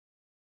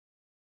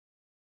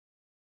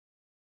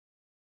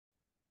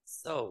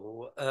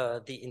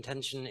The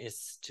intention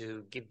is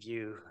to give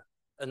you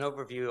an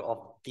overview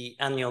of the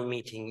annual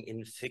meeting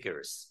in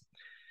figures.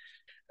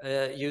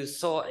 You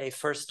saw a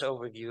first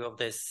overview of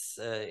this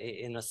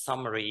in a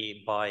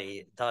summary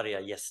by Daria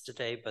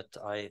yesterday, but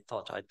I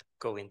thought I'd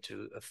go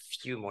into a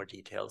few more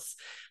details.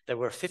 There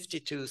were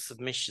 52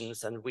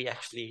 submissions, and we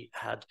actually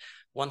had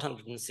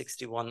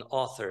 161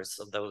 authors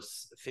of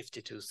those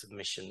 52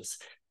 submissions.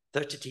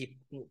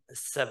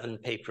 37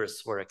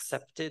 papers were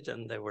accepted,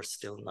 and there were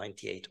still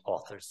 98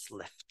 authors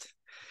left.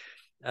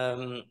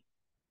 And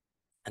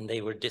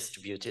they were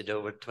distributed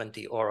over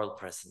 20 oral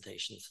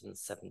presentations and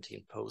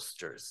 17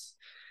 posters.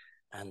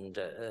 And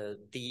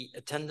the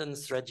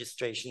attendance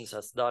registrations,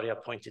 as Daria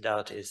pointed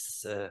out,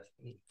 is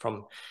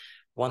from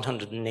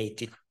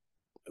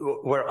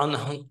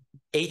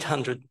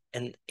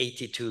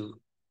 882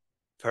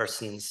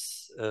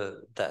 persons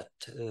that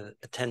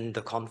attend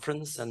the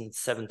conference, and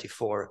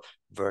 74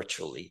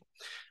 virtually,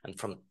 and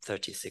from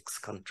 36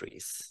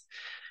 countries.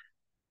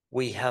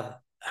 We have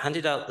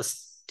handed out the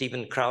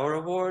Stephen Crowder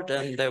Award,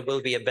 and there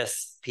will be a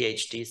Best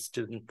PhD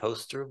Student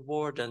Poster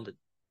Award and a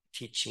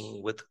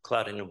Teaching with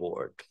CLARIN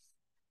Award.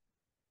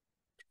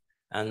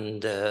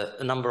 And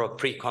a number of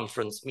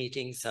pre-conference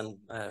meetings and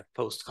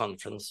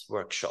post-conference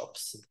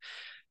workshops.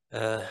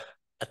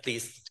 At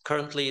least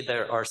currently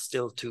there are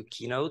still 2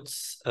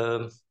 keynotes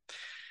and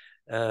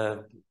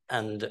 5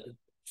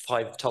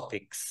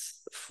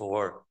 topics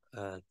for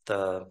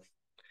the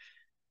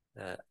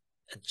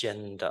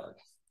agenda.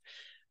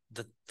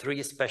 The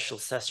 3 special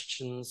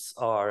sessions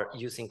are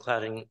using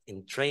CLARIN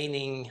in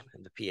training,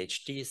 the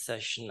PhD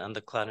session, and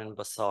the CLARIN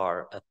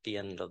Bazaar at the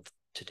end of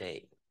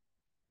today.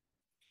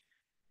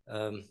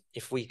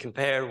 If we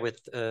compare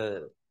with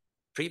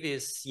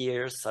previous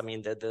years, I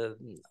mean,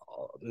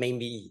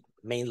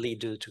 mainly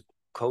due to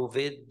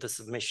COVID, the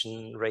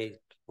submission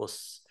rate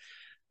was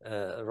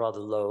rather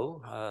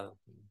low.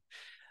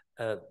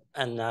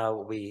 And now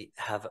we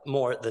have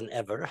more than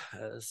ever,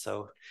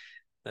 so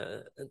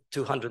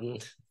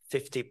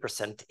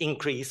 250%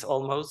 increase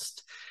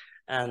almost.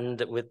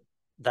 And with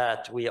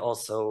that, we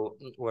also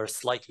were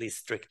slightly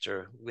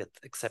stricter with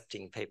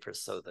accepting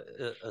papers, so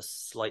a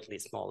slightly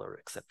smaller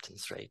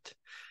acceptance rate.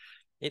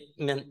 It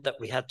meant that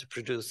we had to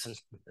produce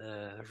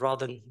a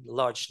rather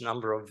large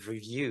number of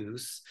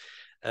reviews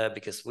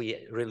because we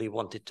really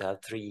wanted to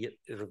have 3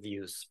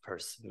 reviews per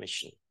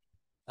submission.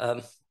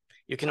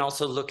 You can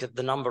also look at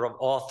the number of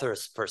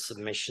authors per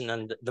submission,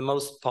 and the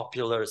most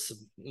popular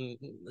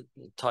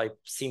type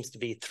seems to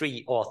be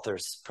 3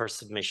 authors per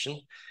submission.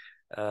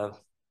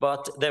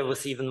 But there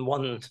was even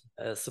one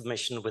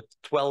submission with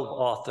 12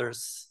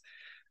 authors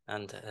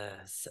and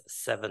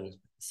 7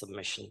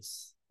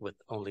 submissions with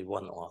only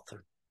 1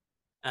 author.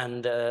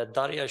 And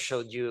Daria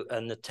showed you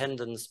an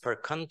attendance per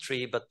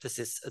country, but this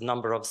is a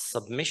number of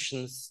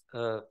submissions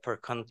per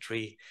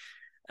country.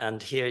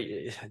 And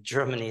here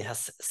Germany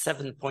has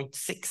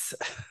 7.6.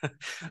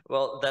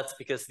 Well, that's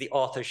because the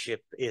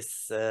authorship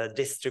is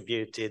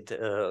distributed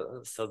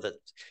so that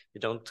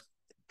you don't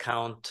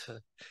count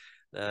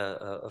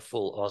a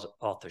full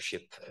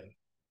authorship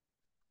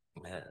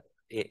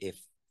if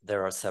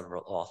there are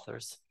several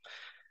authors.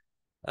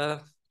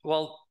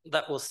 Well,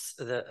 that was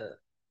the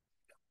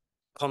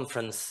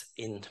conference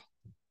in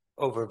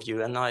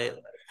overview, and I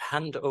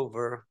hand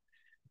over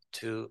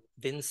to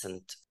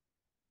Vincent.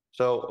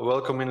 So,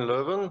 welcome in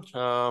Leuven.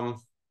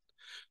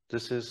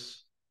 This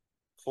is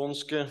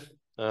Fonske,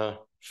 a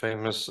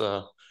famous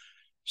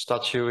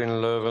statue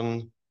in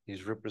Leuven.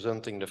 He's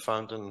representing the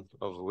fountain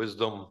of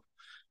wisdom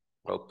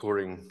while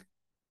pouring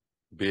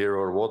beer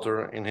or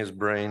water in his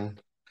brain.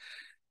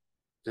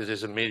 This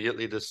is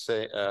immediately the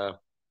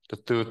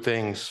 2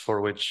 things for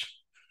which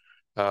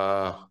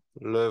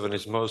Leuven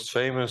is most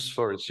famous,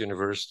 for its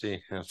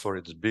university and for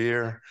its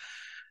beer.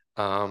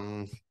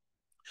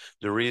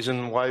 The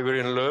reason why we're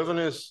in Leuven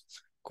is,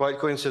 quite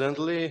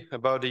coincidentally,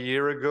 about a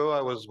year ago,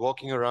 I was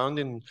walking around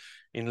in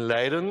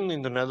Leiden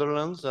in the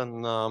Netherlands,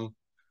 and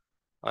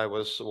I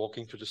was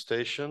walking to the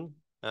station,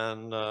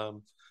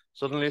 and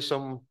suddenly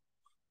some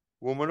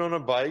woman on a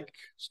bike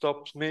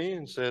stopped me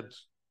and said,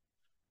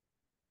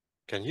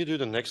 "Can you do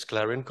the next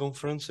CLARIN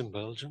conference in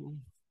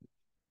Belgium?"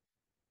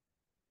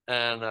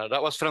 And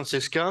that was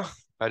Francisca.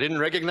 I didn't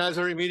recognize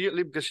her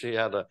immediately because she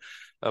had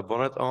a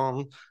bonnet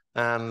on.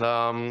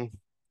 And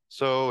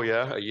so,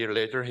 yeah, a year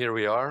later, here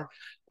we are.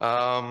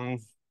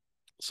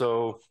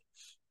 So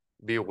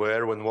be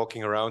aware when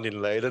walking around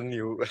in Leiden,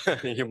 you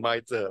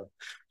might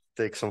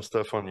take some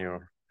stuff on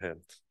your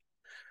head.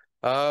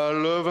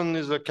 Leuven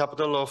is the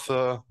capital of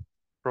the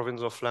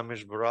province of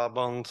Flemish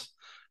Brabant.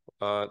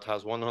 It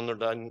has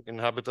 100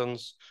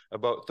 inhabitants,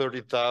 about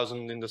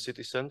 30,000 in the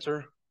city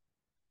center,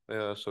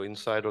 so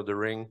inside of the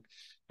ring.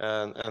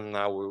 And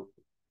now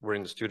we're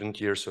in the student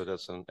year, so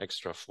that's an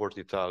extra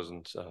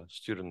 40,000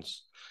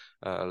 students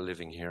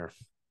living here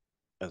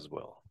as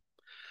well.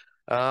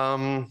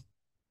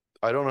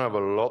 I don't have a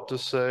lot to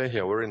say.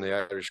 Yeah, we're in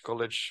the Irish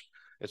College.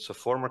 It's a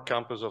former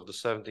campus of the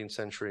 17th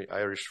century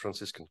Irish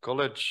Franciscan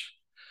College.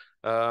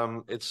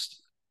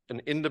 It's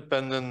an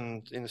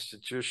independent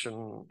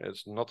institution.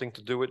 It's nothing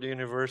to do with the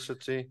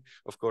university.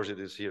 Of course,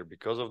 it is here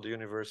because of the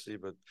university,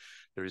 but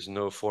there is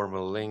no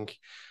formal link.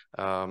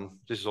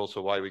 This is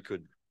also why we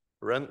could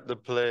rent the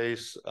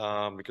place,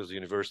 because the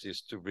university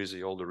is too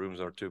busy. All the rooms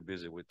are too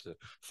busy with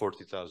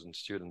 40,000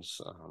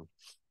 students.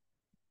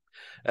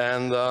 I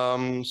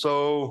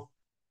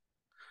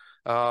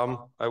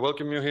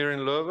welcome you here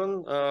in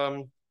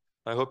Leuven.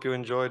 I hope you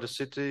enjoy the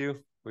city.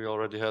 We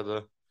already had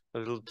a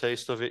little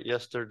taste of it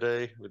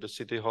yesterday with the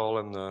city hall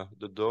and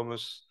the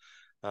domus.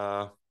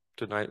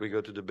 Tonight we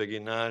go to the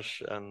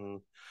Beguinage,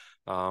 and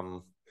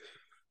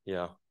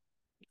yeah,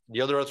 the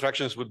other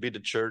attractions would be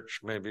the church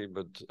maybe,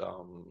 but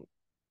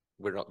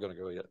we're not going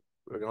to go yet.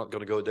 We're not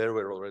going to go there.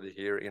 We're already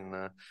here in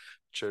a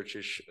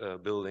churchish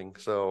building.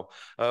 So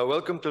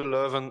welcome to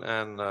Leuven,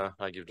 and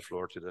I give the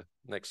floor to the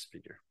next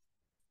speaker.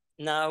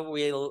 Now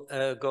we'll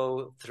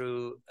go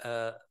through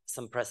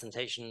some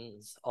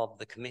presentations of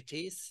the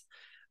committees,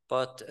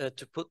 but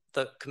to put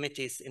the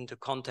committees into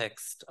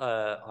context,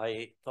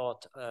 I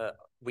thought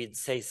we'd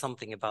say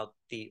something about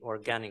the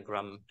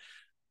organigram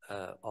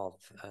of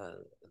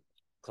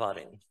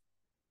CLARIN.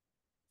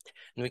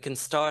 And we can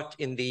start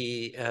in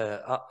the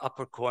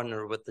upper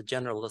corner with the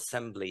General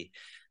Assembly.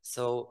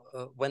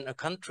 So when a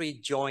country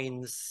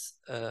joins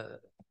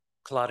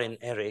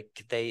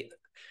CLARIN-ERIC, they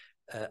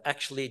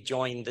actually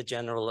join the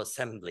General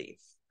Assembly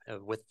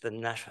with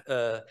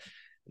the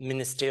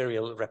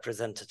ministerial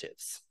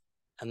representatives.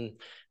 And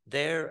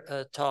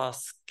their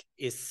task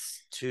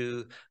is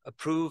to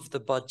approve the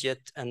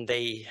budget, and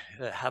they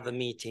have a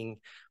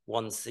meeting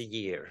once a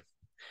year.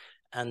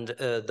 And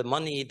the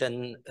money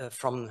then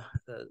from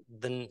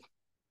the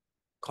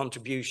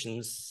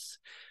contributions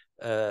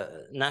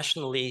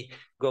nationally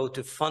go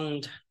to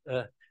fund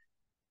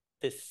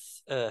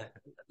this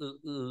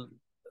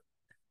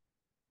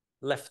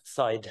left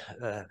side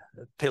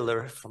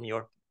pillar from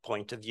your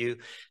point of view.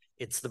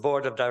 It's the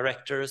board of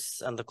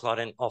directors and the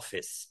CLARIN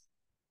office.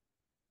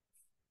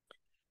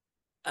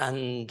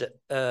 And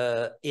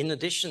in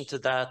addition to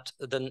that,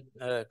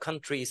 the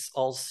countries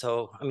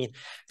also, I mean,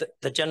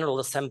 the General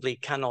Assembly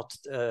cannot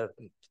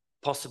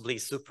possibly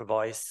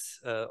supervise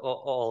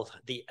all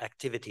the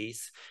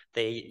activities.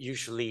 They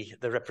usually,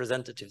 the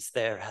representatives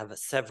there have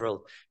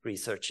several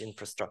research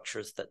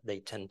infrastructures that they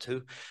tend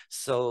to.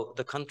 So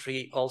the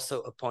country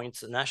also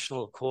appoints a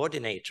national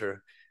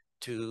coordinator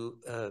to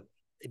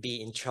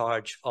be in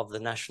charge of the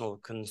national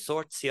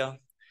consortia.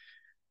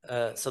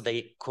 So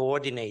they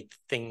coordinate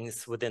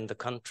things within the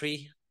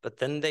country, but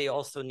then they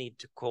also need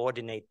to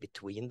coordinate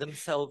between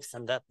themselves,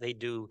 and that they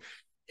do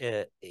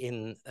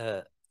in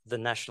the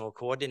National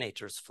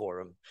Coordinators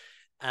Forum.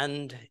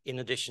 And in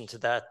addition to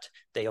that,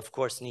 they of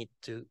course need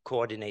to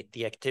coordinate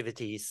the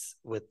activities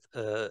with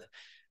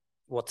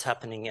what's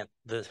happening at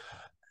the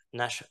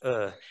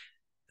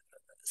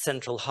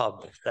central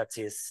hub, that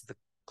is the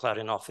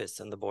CLARIN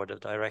office and the board of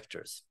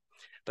directors.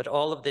 But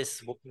all of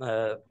this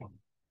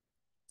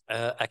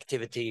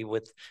activity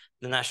with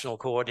the national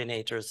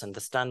coordinators and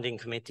the standing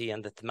committee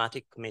and the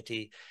thematic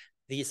committee,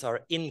 these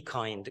are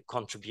in-kind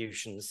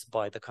contributions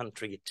by the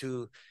country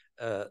to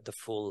the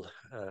full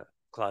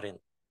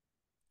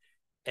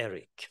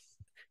CLARIN-ERIC.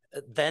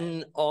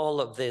 Then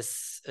all of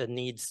this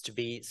needs to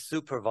be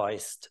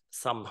supervised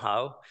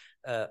somehow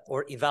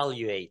or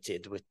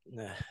evaluated with,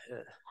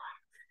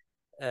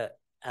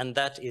 and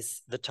that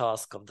is the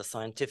task of the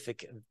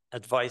Scientific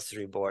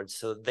Advisory Board.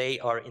 So they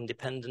are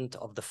independent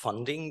of the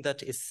funding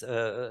that is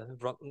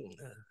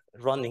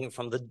running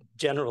from the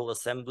General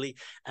Assembly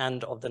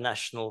and of the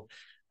national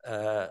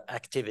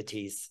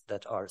activities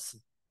that are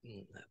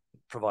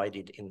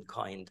provided in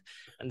kind.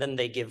 And then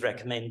they give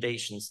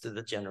recommendations to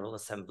the General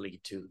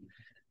Assembly to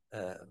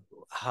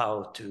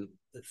how to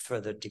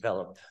further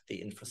develop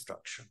the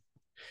infrastructure.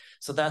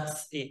 So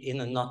that's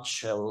in a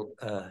nutshell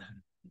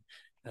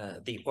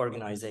the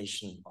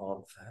organization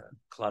of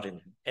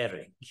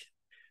CLARIN-ERIC.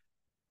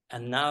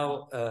 And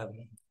now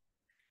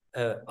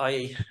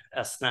I,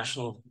 as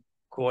national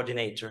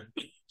coordinator,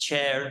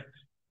 chair,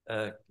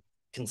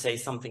 can say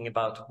something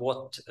about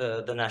what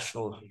the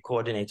National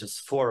Coordinators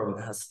Forum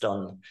has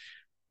done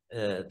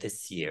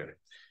this year.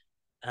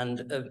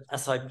 And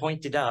as I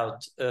pointed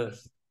out,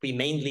 we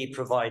mainly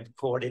provide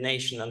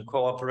coordination and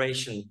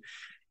cooperation.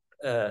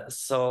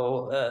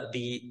 So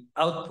the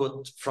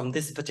output from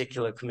this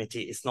particular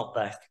committee is not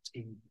that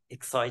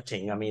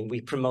exciting. I mean,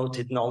 we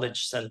promoted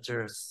knowledge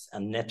centers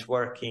and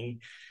networking.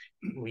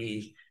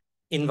 We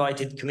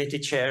invited committee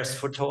chairs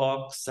for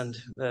talks and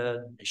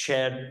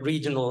shared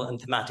regional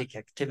and thematic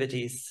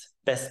activities,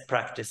 best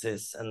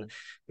practices, and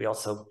we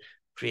also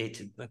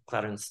created the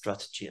CLARIN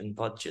strategy and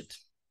budget,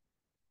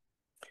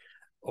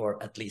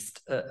 or at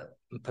least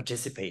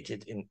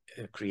participated in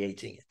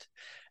creating it.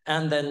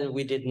 And then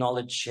we did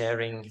knowledge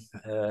sharing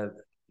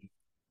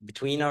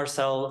between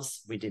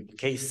ourselves, we did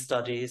case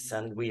studies,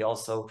 and we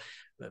also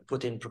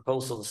put in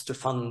proposals to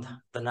fund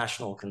the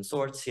national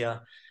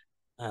consortia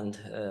and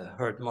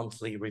heard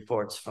monthly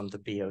reports from the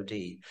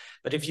BOD.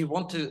 But if you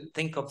want to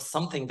think of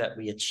something that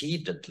we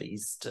achieved at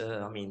least,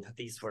 I mean,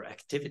 these were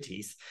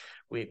activities.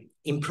 We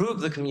improved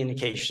the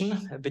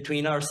communication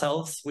between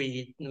ourselves.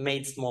 We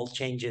made small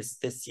changes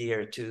this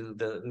year to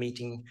the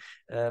meeting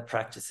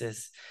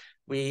practices.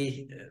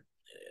 We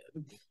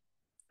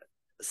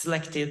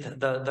selected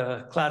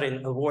the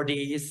CLARIN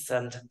awardees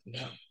and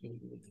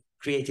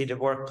created a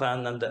work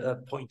plan and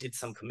appointed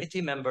some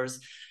committee members.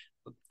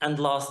 And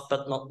last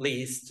but not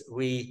least,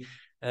 we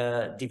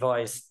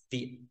devised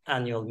the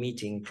annual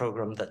meeting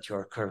program that you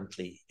are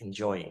currently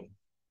enjoying.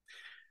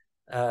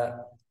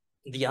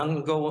 The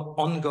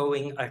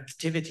ongoing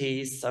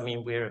activities, I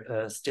mean,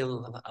 we're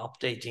still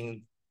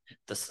updating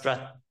the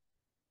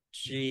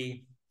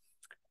strategy,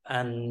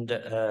 and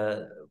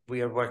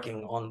we are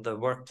working on the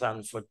work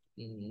plan for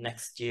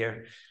next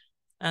year.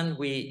 And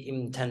we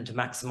intend to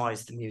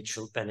maximize the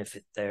mutual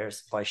benefit there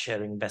by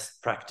sharing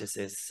best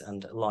practices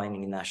and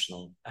aligning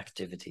national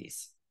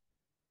activities.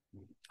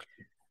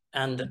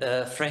 And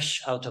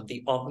fresh out of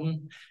the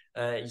oven,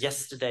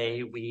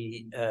 yesterday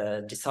we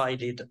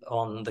decided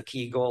on the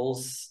key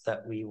goals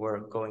that we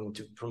were going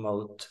to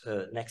promote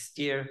next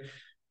year.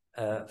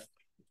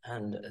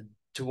 And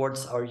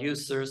towards our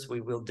users,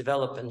 we will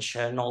develop and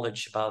share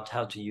knowledge about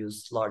how to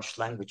use large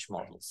language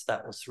models.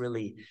 That was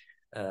really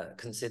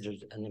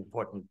considered an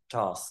important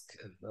task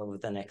over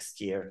the next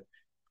year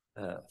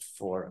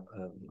for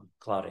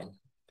CLARIN.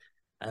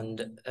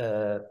 And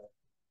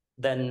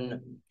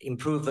then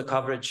improve the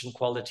coverage and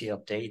quality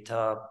of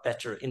data,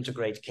 better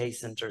integrate case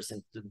centers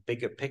into the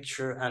bigger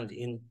picture, and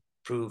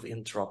improve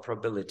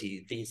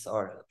interoperability. These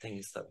are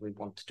things that we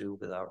want to do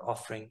with our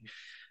offering.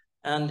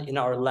 And in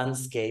our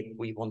landscape,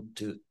 we want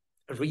to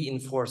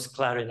reinforce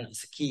CLARIN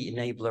as a key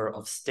enabler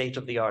of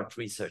state-of-the-art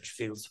research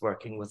fields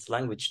working with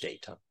language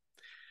data,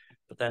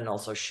 but then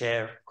also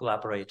share,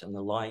 collaborate, and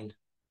align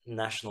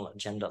national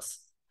agendas,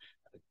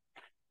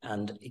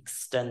 and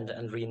extend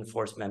and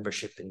reinforce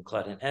membership in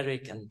CLARIN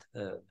ERIC, and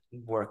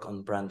work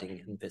on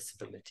branding and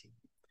visibility.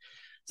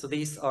 So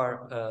these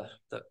are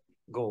the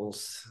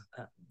goals.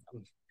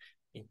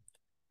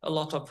 A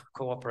lot of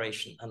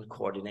cooperation and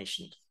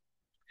coordination.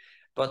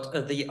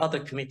 But the other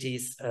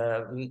committees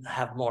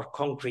have more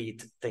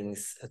concrete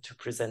things to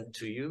present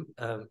to you,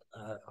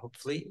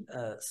 hopefully.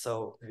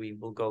 So we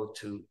will go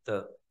to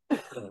the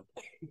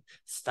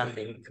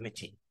standing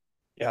committee.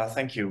 Yeah,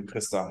 thank you,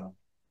 Christa.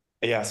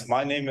 Yes,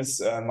 my name is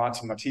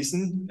Martin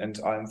Matthiesen, and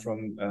I'm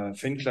from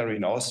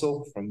FinCLARIN,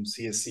 also from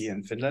CSC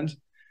in Finland.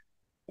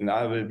 And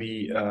I will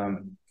be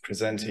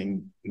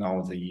presenting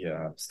now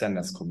the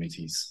Standards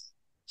Committee's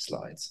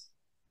slides.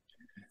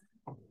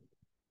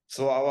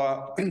 So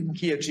our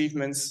key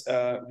achievements,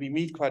 we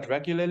meet quite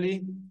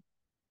regularly.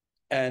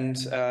 And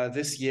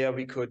this year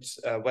we could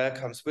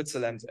welcome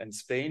Switzerland and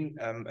Spain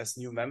as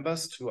new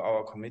members to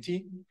our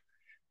committee.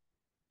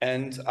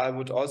 And I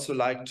would also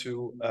like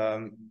to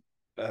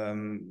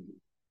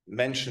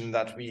mention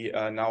that we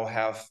now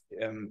have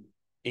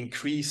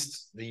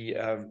increased the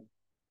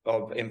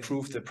or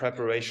improved the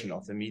preparation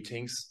of the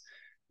meetings.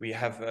 We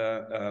have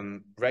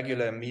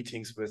regular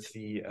meetings with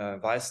the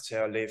Vice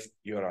Chair Leif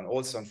Göran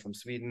Olsson from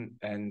Sweden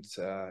and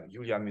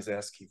Julia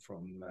Mizerski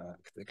from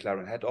the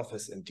CLARIN head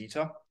office in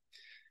Dieter.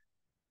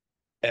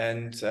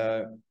 And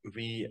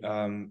we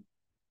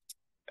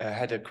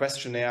had a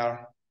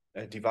questionnaire,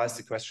 devised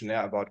a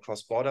questionnaire about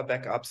cross-border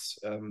backups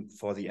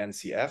for the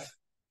NCF,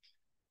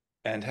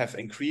 and have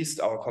increased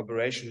our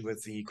cooperation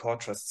with the Core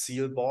Trust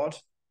Seal Board,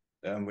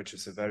 which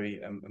is a very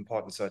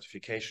important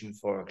certification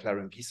for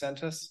CLARIN-BE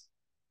centers,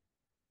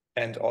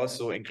 and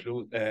also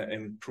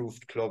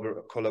improved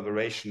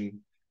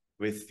collaboration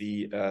with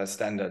the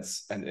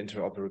Standards and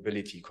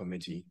Interoperability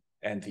Committee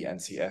and the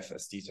NCF,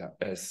 as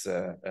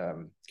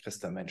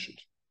Christa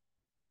mentioned.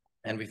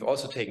 And we've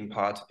also taken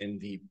part in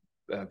the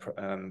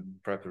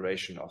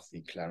preparation of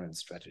the CLARIN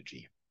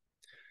strategy.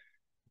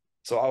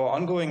 So our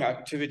ongoing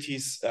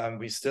activities,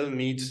 we still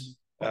meet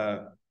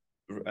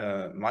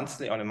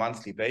monthly, on a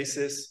monthly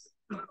basis.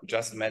 We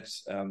just met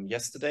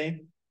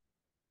yesterday.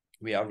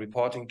 We are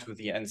reporting to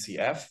the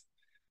NCF,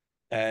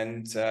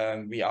 and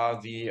we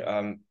are the,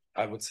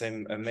 I would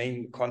say, a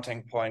main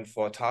contact point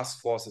for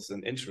task forces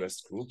and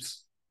interest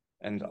groups.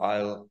 And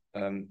I'll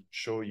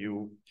show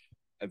you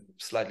a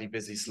slightly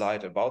busy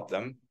slide about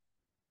them.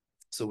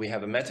 So we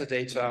have a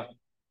metadata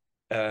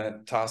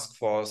task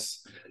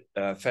force,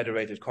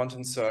 federated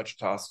content search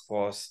task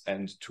force,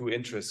 and 2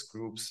 interest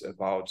groups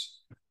about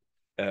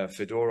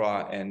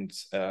Fedora and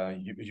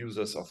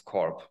users of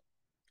Corp.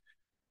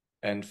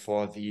 And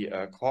for the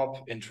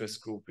Corp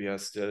interest group, we are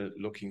still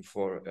looking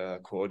for a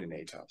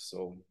coordinator.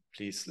 So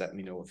please let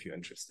me know if you're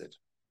interested.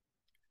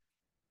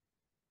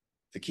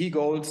 The key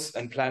goals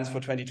and plans for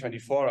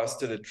 2024 are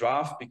still a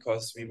draft,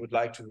 because we would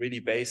like to really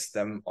base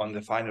them on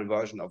the final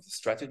version of the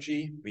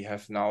strategy. We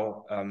have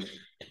now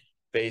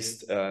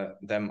based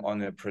them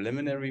on a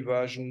preliminary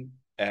version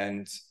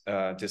and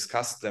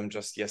discussed them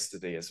just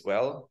yesterday as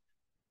well.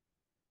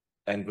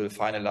 And we'll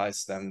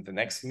finalize them the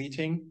next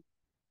meeting.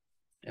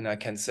 And I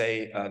can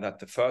say that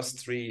the first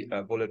 3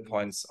 bullet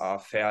points are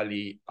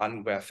fairly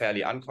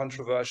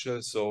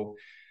uncontroversial.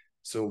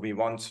 So we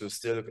want to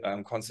still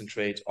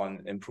concentrate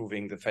on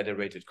improving the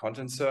federated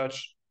content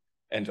search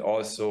and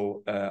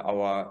also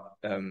our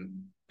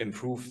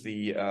improve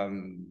the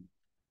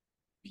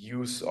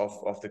use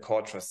of the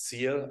core trust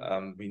seal.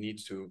 We need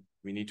to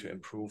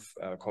improve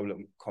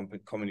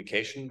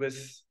communication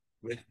with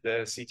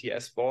the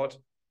CTS board,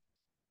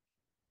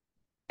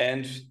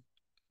 and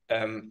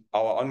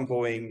our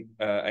ongoing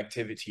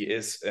activity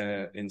is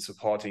in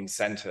supporting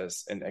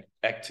centers and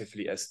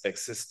actively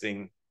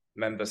existing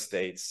member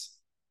states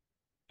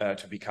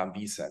to become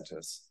B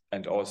centers,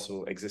 and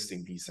also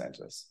existing B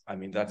centers. I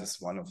mean, that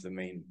is one of the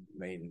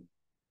main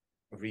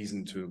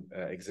reason to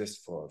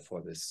exist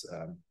for this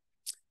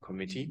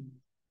committee,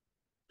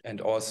 and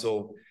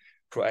also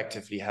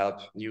proactively help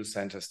new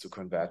centers to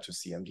convert to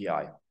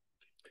CMDI.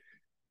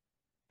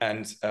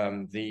 And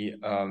the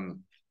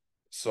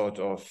sort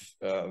of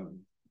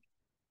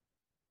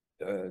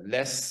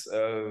less,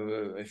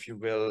 if you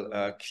will,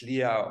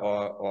 clear,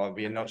 or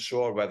we are not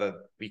sure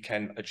whether we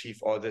can achieve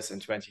all this in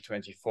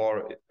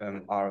 2024,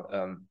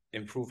 are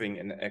improving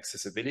in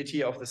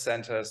accessibility of the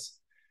centers,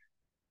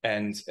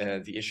 and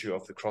the issue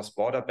of the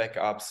cross-border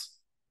backups,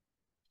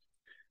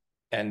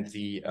 and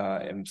the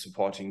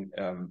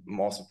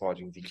more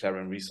supporting the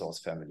CLARIN resource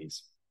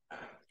families.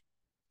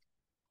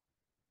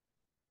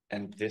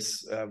 And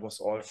this was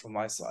all from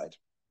my side.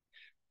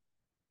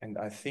 And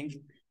I think,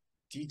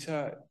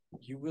 Dieter,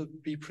 you will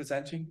be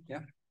presenting,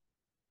 yeah?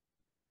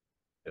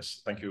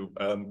 Yes, thank you.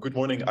 Good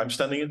morning. I'm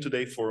standing in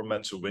today for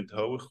Mensu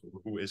Windhoog,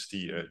 who is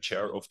the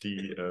chair of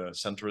the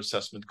Center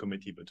Assessment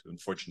Committee, but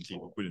unfortunately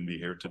couldn't be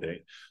here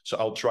today. So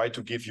I'll try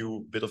to give you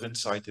a bit of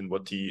insight in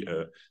what the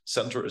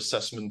Center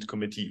Assessment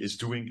Committee is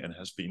doing and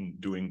has been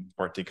doing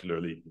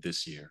particularly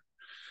this year.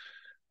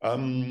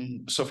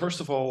 So first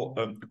of all,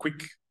 a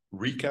quick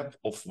recap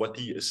of what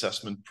the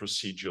assessment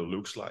procedure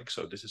looks like.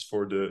 So this is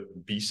for the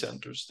B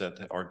centers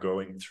that are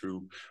going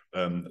through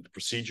the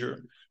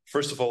procedure.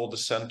 First of all, the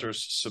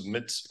centers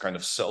submit kind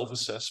of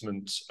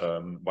self-assessment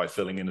by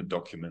filling in a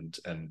document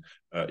and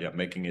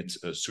making it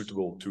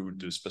suitable to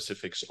the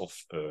specifics of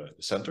the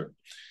center.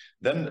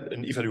 Then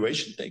an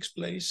evaluation takes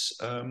place,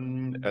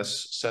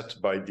 as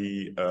set by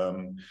the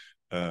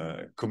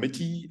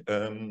committee.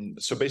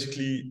 So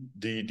basically,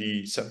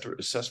 the Center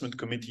Assessment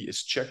Committee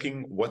is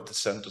checking what the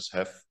centers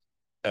have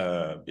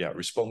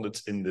responded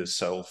in the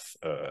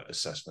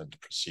self-assessment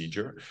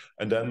procedure.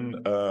 And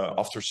then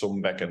after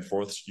some back and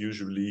forth,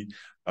 usually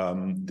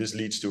this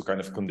leads to a kind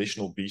of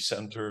conditional B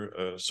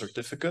center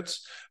certificate,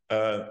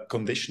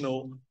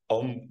 conditional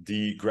on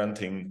the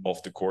granting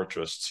of the core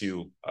trust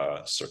seal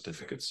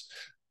certificates.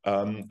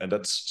 And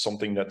that's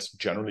something that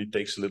generally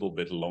takes a little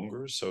bit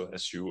longer. So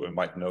as you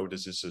might know,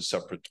 this is a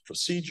separate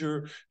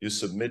procedure. You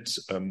submit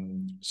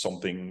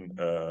something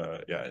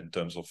in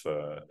terms of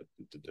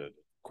the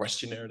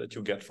questionnaire that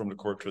you get from the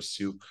core trust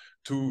seal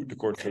to the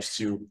core trust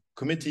seal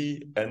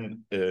committee, and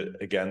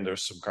again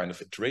there's some kind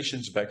of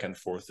iterations back and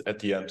forth. At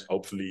the end,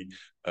 hopefully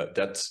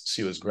that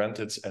seal is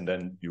granted, and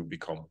then you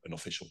become an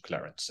official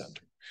CLARIN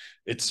center.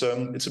 It's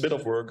a bit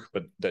of work,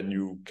 but then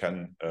you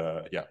can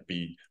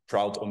be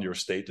proud on your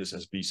status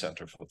as B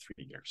center for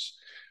 3 years.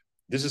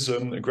 This is a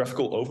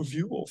graphical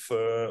overview of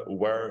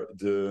where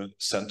the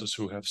centers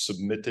who have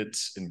submitted,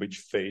 in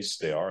which phase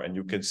they are. And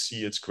you can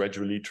see it's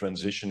gradually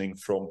transitioning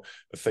from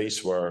a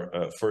phase where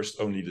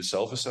first only the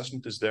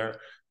self-assessment is there,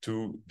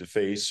 to the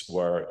phase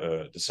where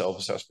the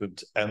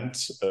self-assessment and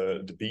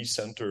the B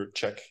center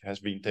check has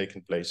been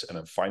taken place. And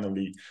then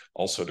finally,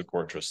 also the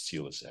core trust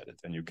seal is added.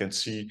 And you can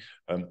see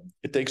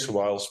it takes a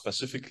while,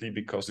 specifically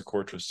because the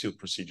core trust seal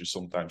procedure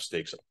sometimes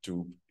takes up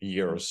to a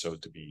year or so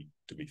to be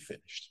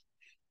finished.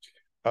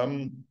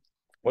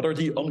 What are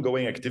the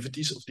ongoing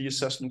activities of the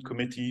assessment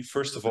committee?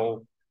 First of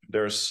all,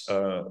 there's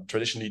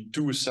traditionally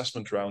 2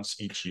 assessment rounds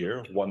each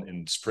year, one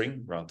in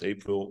spring, around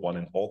April, one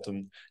in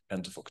autumn,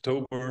 end of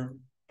October.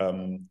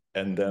 And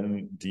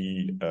then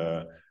the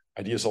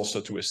idea is also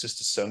to assist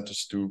the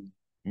centers to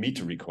meet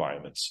the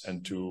requirements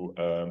and to,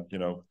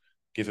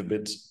 give a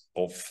bit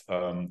of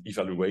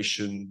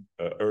evaluation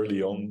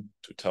early on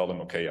to tell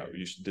them, okay,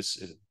 this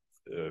is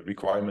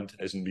requirement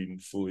hasn't been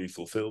fully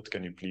fulfilled.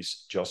 Can you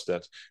please adjust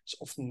that? It's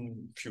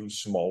often a few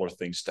smaller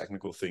things,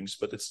 technical things,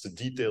 but it's the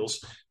details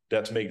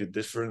that make the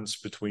difference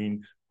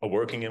between a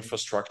working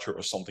infrastructure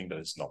or something that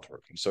is not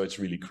working. So it's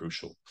really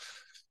crucial.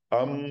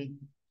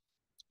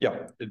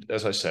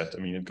 As I said, I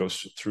mean, it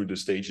goes through the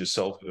stages: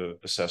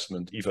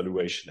 self-assessment,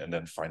 evaluation, and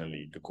then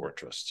finally the core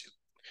trust.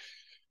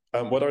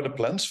 What are the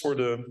plans for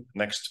the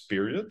next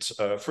period?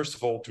 First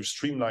of all, to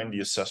streamline the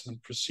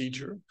assessment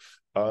procedure.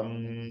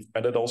 And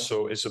that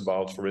also is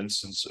about, for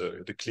instance,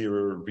 the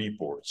clearer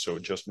report. So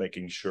just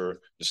making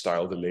sure the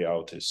style, the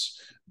layout is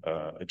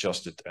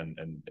adjusted and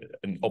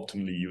an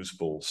optimally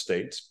usable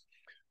state.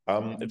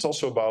 It's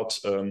also about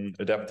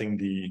adapting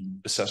the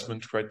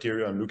assessment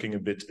criteria and looking a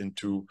bit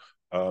into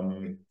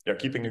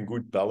keeping a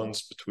good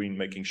balance between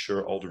making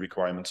sure all the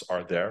requirements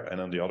are there,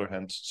 and on the other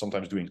hand,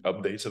 sometimes doing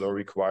updates that are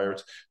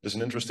required. There's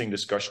an interesting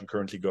discussion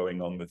currently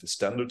going on with the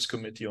standards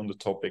committee on the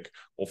topic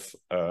of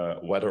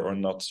whether or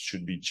not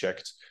should be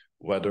checked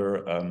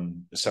whether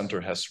the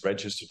center has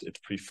registered its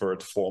preferred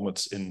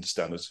formats in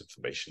standards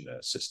information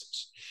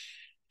systems.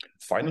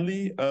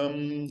 Finally,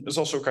 there's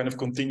also a kind of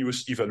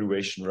continuous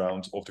evaluation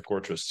round of the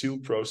core trust seal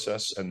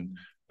process and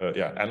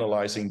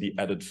analyzing the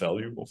added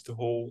value of the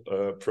whole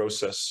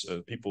process.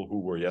 People who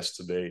were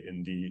yesterday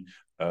in the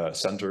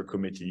center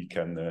committee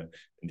can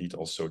indeed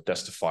also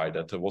testify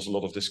that there was a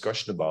lot of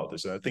discussion about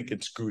this. And I think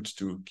it's good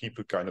to keep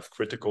a kind of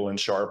critical and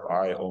sharp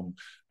eye on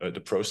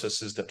the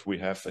processes that we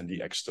have and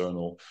the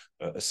external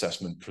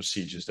assessment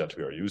procedures that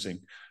we are using,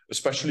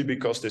 especially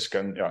because this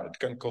can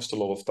cost a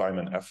lot of time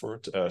and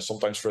effort,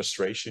 sometimes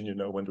frustration, you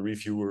know, when the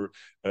reviewer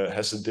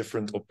has a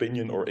different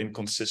opinion or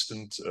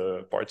inconsistent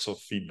parts of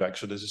feedback.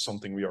 So this is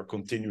something we are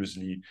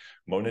continuously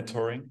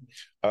monitoring.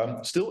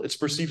 Still, it's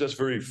perceived as a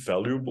very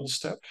valuable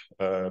step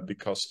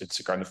because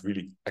it's a kind of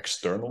really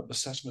external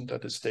assessment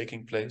that is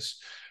taking place.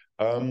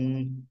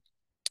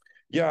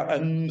 Yeah,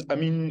 and I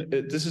mean,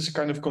 this is a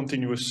kind of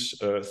continuous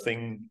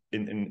thing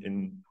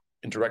in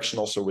interaction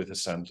also with the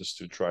centers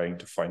to trying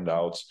to find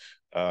out,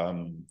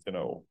 you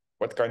know,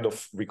 what kind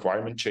of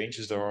requirement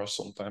changes there are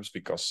sometimes,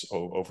 because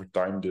over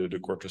time the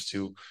core trust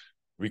seal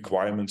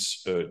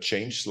requirements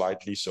change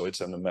slightly. So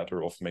it's a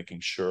matter of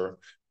making sure,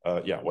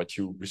 what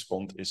you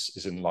respond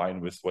is in line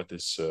with what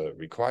is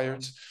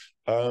required.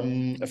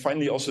 And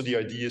finally, also the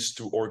idea is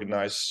to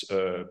organize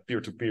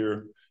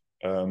peer-to-peer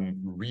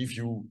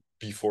review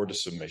before the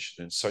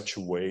submission in such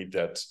a way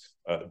that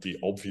the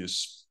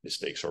obvious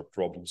mistakes or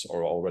problems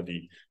are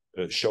already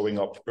showing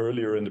up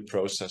earlier in the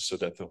process, so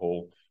that the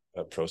whole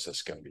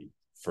process can be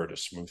further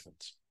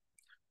smoothened.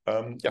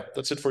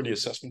 That's it for the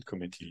assessment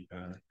committee.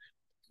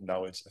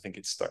 Now I think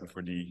it's time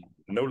for the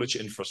knowledge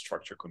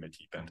infrastructure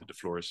committee. Bente, the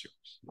floor is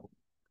yours.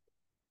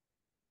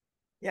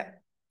 Yeah,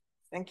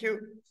 thank you.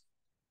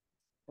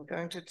 I'm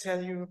going to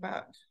tell you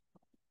about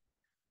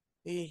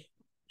the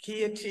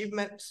key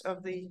achievements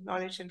of the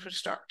knowledge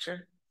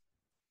infrastructure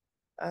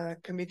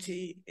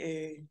committee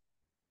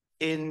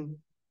in,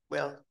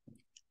 well,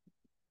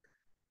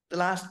 the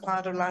last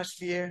part of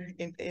last year,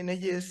 in a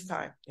year's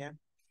time. Yeah.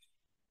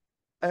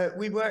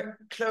 We work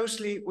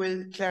closely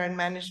with CLARIN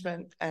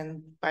management,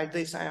 and by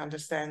this I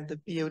understand the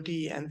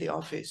BOD and the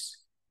office.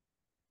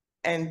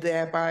 And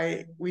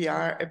thereby we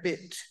are a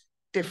bit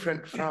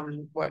different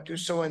from what you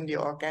saw in the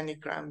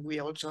organigram. We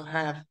also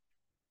have,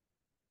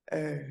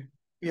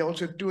 we're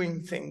also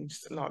doing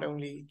things, not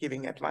only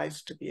giving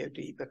advice to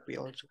BOD, but we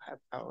also have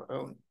our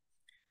own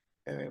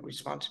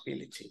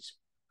responsibilities.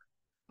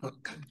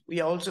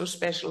 We are also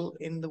special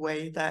in the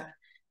way that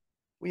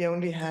we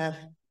only have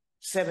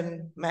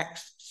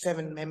max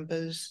seven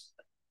members.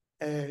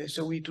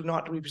 So we do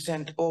not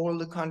represent all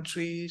the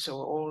countries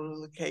or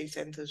all the case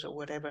centers or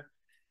whatever.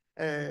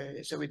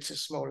 So it's a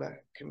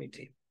smaller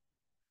committee.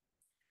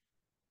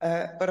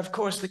 But of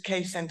course, the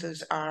case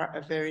centers are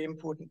a very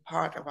important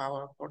part of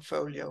our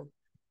portfolio,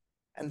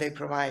 and they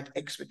provide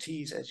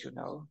expertise, as you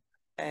know.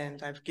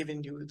 And I've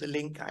given you the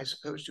link. I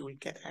suppose you will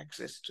get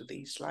access to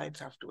these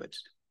slides afterwards,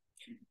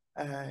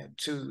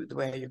 to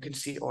where you can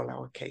see all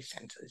our case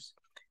centers.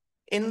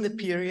 In the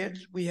period,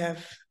 we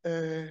have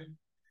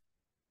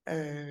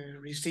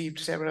received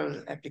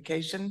several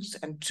applications,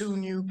 and 2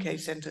 new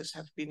case centers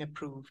have been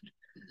approved.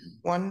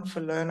 One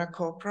for Learner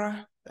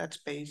Corpora, that's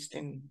based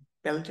in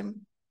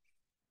Belgium,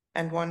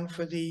 and one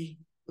for the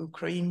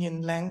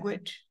Ukrainian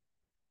language,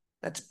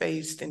 that's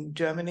based in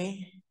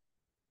Germany.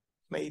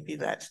 Maybe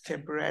that's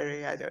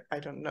temporary, I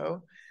don't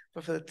know,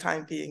 but for the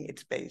time being,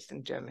 it's based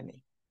in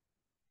Germany.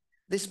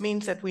 This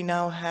means that we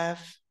now have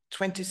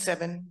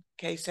 27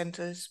 case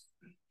centers,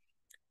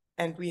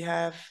 and we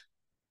have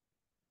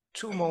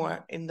 2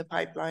 more in the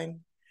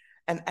pipeline.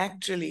 And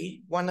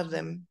actually, one of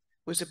them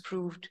was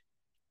approved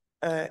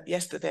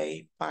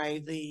yesterday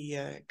by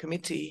the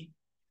committee,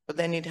 but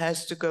then it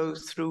has to go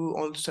through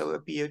also a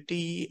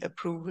BOD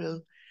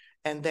approval,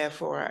 and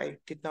therefore I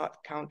did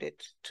not count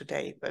it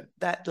today. But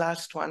that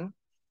last one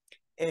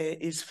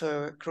is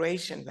for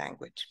Croatian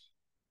language.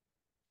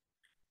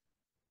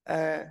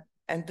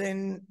 And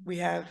then we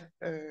have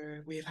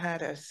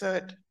had a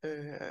third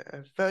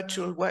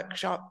virtual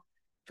workshop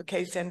for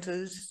case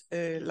centers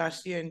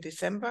last year in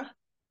December.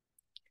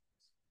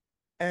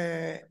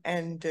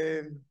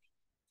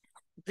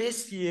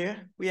 This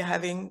year we are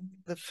having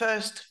the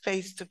first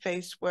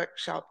face-to-face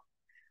workshop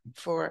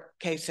for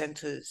case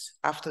centers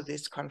after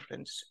this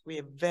conference. We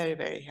are very,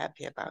 very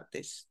happy about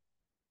this.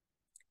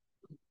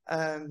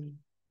 I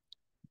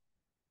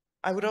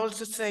would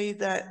also say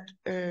that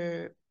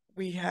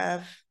we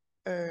have,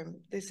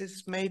 this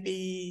is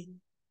maybe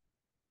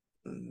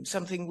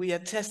something we are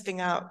testing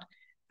out,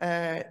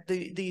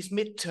 these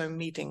midterm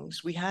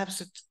meetings. We have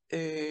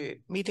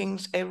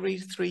meetings every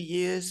 3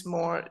 years,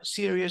 more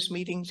serious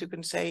meetings, you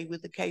can say,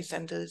 with the case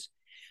centers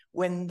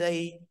when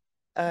they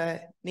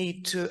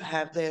need to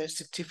have their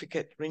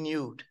certificate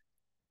renewed.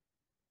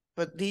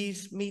 But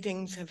these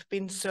meetings have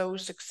been so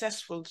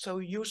successful, so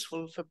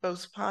useful for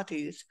both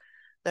parties,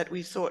 that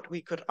we thought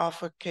we could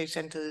offer case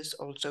centers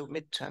also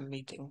midterm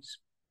meetings.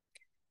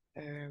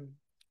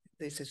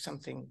 This is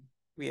something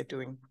we are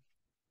doing.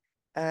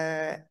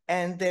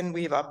 And then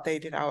we've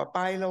updated our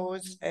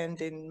bylaws, and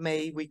in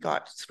May we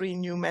got 3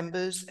 new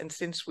members, and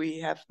since we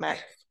have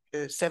met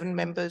 7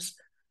 members.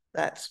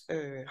 That's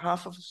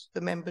half of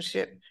the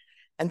membership.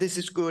 And this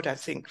is good, I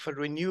think, for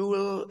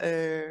renewal,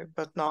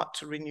 but not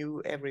to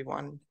renew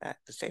everyone at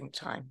the same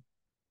time.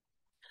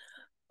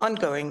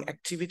 Ongoing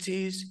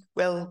activities.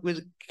 Well,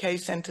 with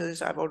case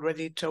centers, I've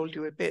already told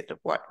you a bit of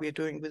what we're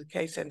doing with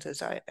case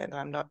centers, and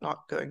I'm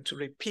not going to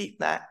repeat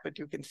that, but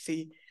you can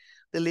see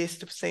the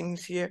list of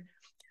things here.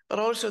 But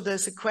also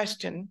there's a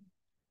question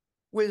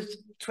with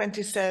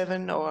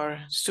 27 or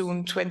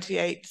soon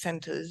 28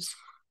 centers,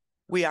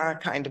 we are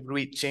kind of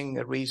reaching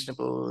a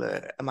reasonable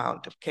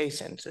amount of case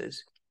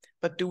centers.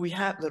 But do we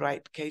have the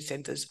right case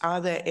centers?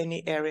 Are there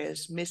any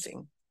areas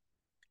missing?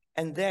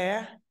 And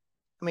there,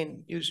 I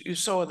mean, you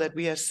saw that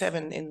we are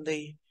 7 in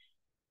the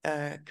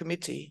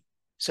committee.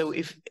 So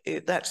if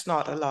that's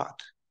not a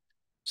lot.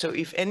 So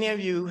if any of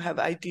you have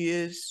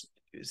ideas,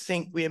 you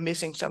think we are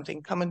missing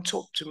something, come and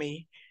talk to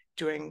me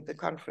during the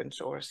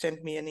conference or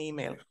send me an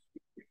email.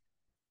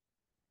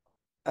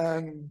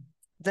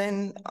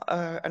 Then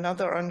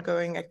another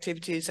ongoing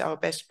activity is our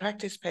best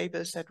practice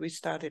papers that we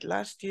started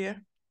last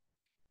year.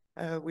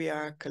 We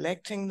are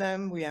collecting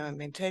them, we are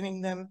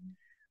maintaining them.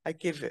 I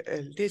give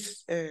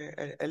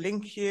a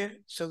link here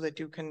so that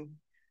you can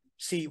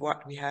see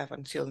what we have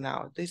until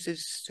now. This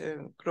is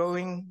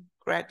growing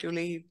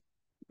gradually,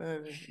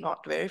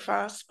 not very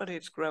fast, but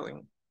it's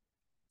growing.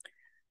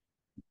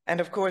 And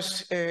of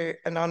course,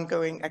 an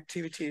ongoing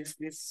activity is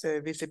this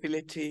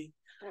visibility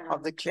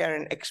of the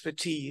CLARIN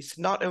expertise,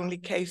 not only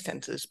case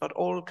centers, but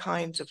all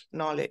kinds of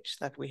knowledge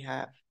that we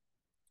have.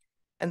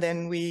 And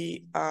then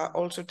we are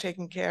also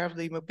taking care of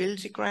the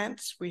mobility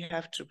grants. We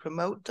have to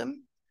promote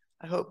them.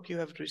 I hope you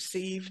have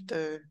received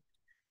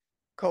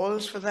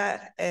calls for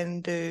that.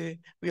 And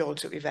we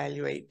also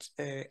evaluate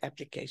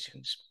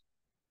applications.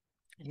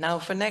 Now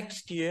for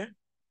next year,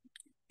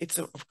 it's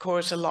of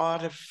course a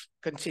lot of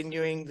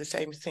continuing the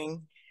same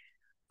thing.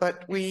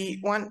 But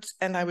we want,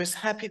 and I was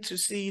happy to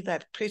see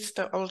that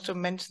Krista also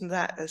mentioned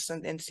that as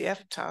an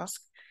NCF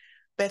task,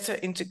 better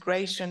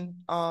integration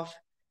of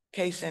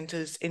case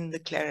centers in the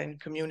CLARIN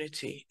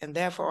community. And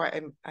therefore,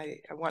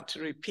 I want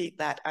to repeat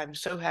that. I'm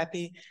so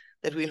happy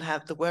that we'll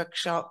have the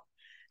workshop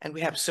and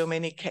we have so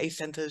many case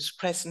centers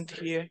present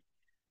here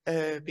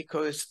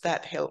because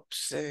that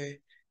helps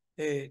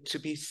to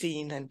be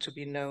seen and to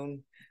be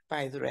known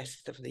by the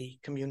rest of the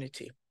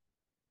community.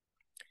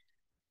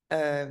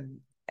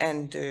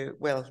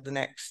 Well, the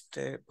next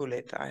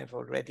bullet I've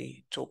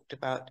already talked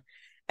about.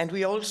 And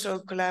we also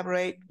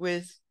collaborate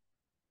with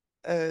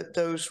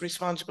those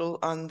responsible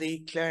on the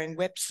CLARIN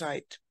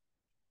website,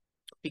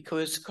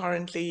 because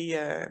currently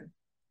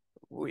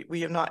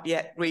we have not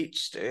yet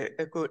reached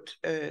a good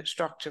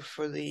structure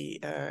for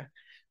the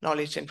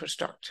knowledge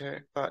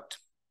infrastructure, but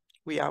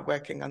we are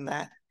working on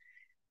that.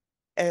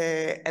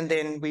 And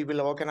then we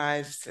will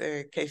organize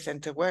case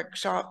center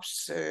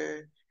workshops,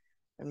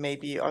 and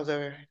maybe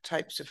other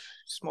types of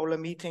smaller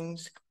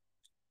meetings,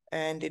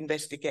 and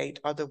investigate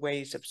other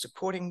ways of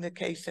supporting the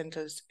case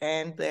centers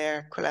and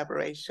their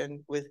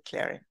collaboration with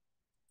CLARIN.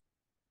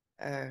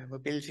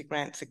 Mobility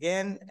grants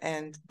again.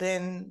 And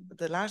then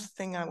the last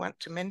thing I want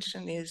to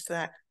mention is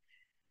that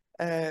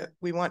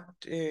we want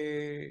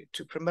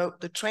to promote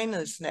the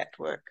trainers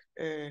network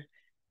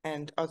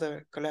and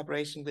other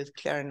collaboration with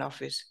CLARIN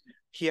office.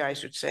 Here I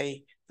should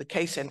say the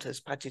case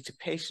centers'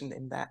 participation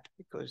in that,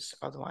 because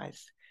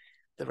otherwise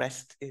the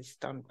rest is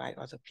done by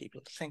other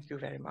people. Thank you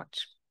very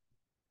much.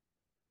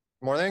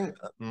 Morning,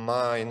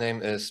 my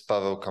name is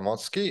Paweł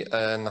Kamocki,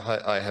 and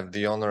I have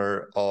the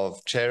honor of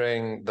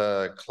chairing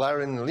the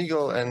CLARIN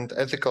Legal and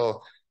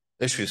Ethical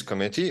Issues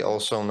Committee,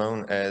 also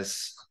known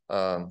as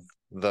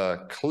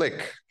the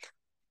CLIC.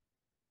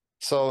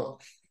 So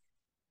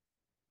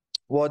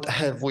what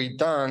have we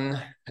done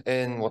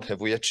and what have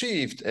we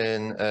achieved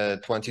in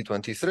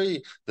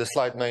 2023? The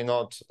slide may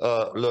not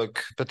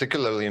look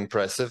particularly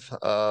impressive,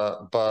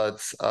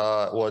 but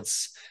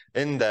what's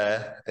in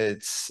there,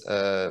 it's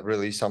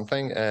really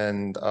something.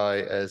 And I,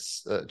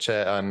 as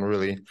chair, I'm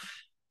really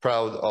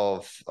proud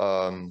of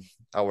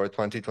our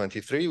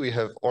 2023. We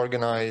have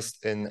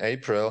organized in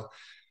April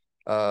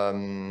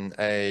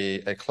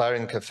a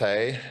CLARIN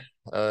Cafe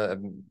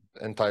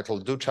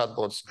entitled Do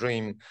Chatbots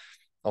Dream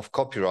of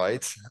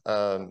Copyright?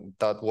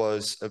 That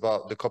was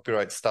about the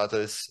copyright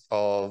status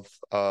of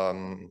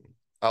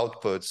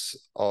outputs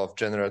of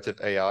generative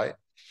AI,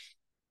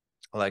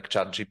 like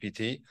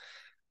ChatGPT.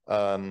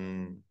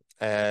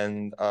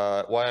 And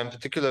why I'm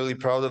particularly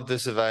proud of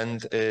this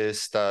event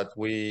is that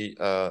we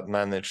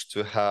managed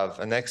to have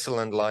an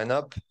excellent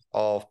lineup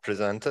of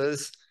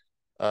presenters.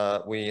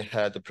 We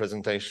had a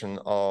presentation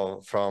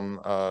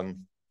from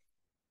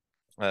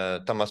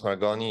Thomas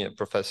Margoni, a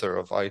professor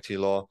of IT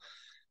law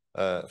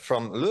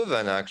from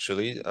Leuven,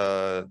 actually,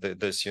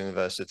 this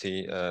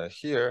university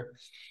here,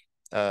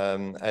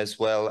 as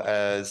well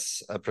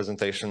as a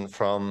presentation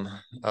from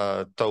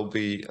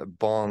Toby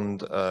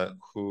Bond,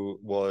 who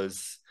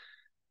was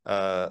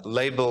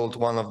labeled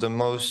one of the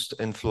most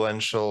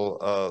influential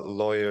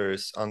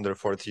lawyers under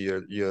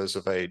 40 years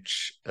of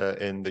age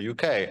in the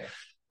UK.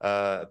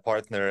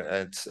 partner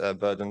at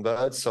Bird and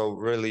Bird. So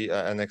really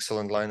an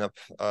excellent lineup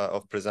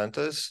of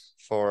presenters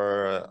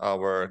for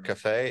our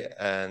cafe.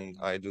 And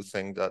I do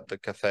think that the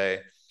cafe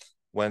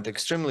went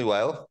extremely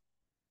well.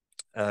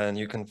 And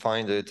you can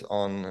find it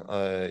on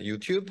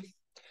YouTube.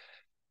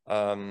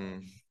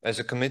 As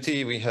a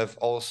committee, we have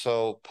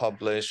also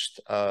published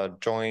a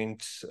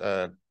joint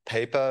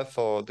paper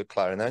for the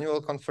CLARIN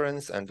Annual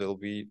Conference, and will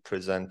be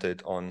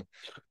presented on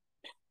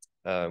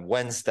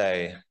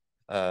Wednesday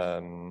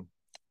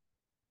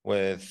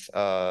with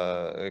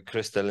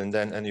Krista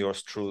Linden and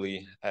yours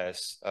truly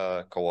as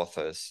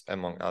co-authors,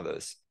 among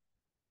others.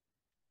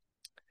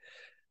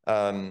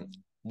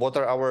 What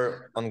are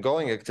our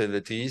ongoing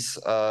activities?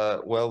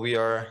 Well, we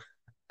are,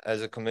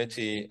 as a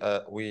committee,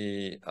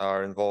 we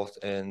are involved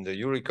in the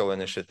Eurico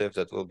initiative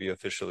that will be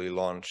officially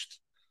launched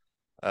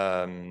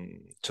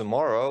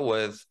tomorrow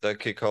with the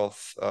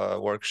kickoff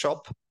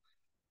workshop.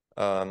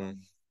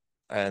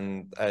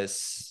 And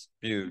as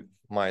you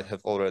might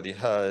have already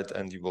heard,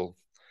 and you will,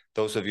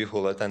 those of you who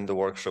will attend the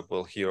workshop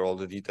will hear all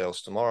the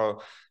details tomorrow.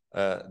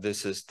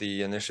 This is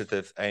the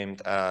initiative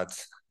aimed at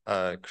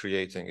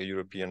creating a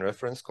European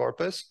reference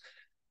corpus,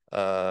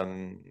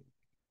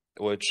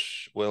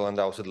 which will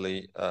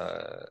undoubtedly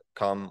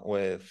come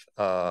with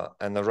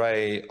an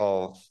array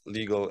of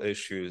legal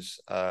issues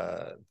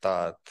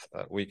that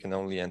we can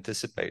only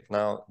anticipate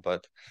now,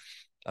 but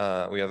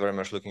we are very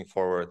much looking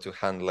forward to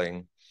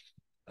handling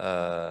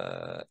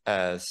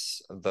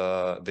as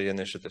the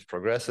initiative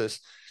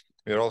progresses.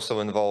 We are also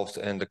involved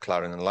in the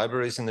CLARIN and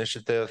Libraries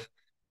initiative.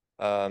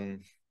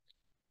 During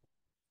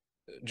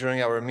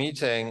our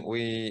meeting,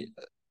 we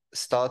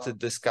started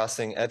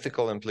discussing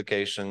ethical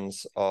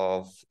implications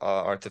of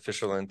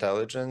artificial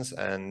intelligence,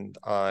 and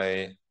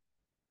I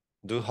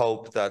do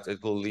hope that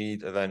it will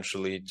lead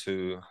eventually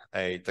to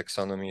a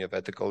taxonomy of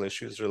ethical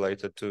issues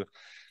related to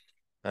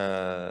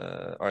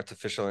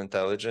artificial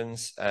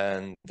intelligence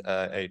and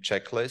a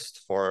checklist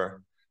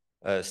for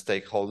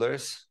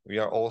stakeholders. We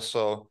are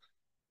also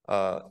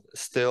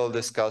still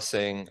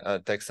discussing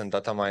text and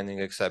data mining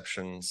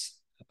exceptions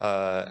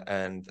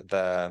and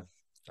the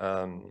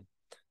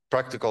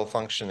practical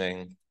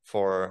functioning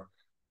for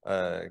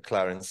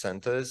CLARIN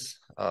centers.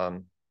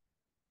 And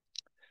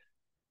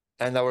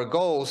our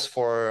goals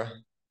for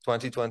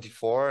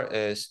 2024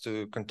 is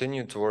to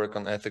continue to work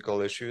on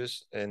ethical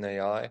issues in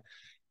AI.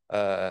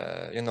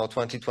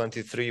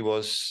 2023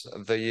 was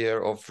the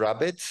year of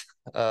rabbit,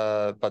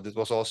 but it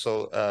was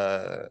also,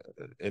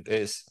 it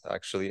is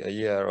actually a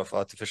year of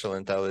artificial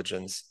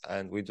intelligence.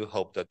 And we do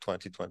hope that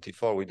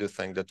 2024, we do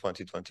think that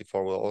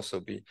 2024 will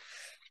also be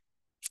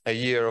a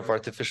year of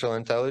artificial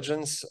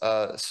intelligence.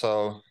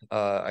 So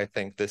I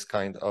think this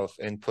kind of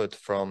input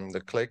from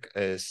the click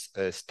is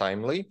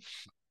timely.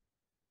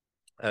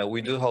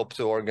 We do hope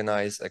to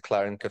organize a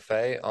CLARIN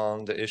Cafe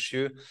on the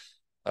issue,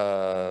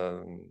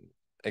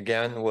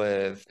 again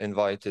with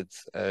invited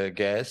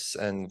guests,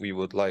 and we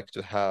would like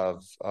to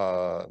have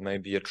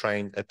maybe a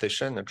trained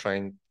ethician, a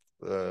trained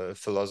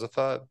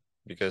philosopher,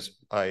 because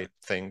I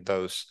think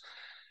those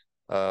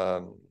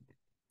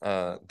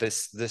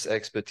this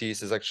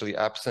expertise is actually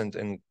absent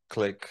in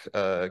CLIC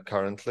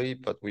currently,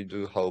 but we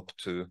do hope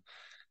to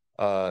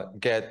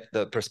get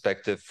the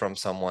perspective from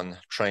someone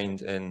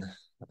trained in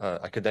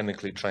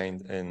academically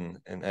trained in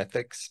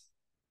ethics.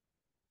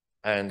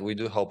 And we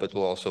do hope it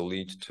will also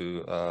lead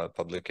to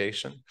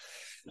publication.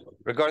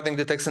 Regarding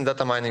the text and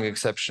data mining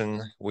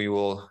exception, we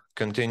will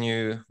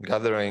continue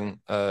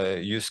gathering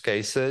use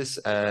cases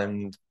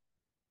and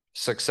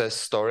success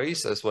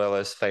stories, as well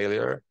as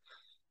failure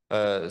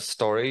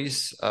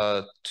stories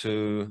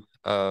to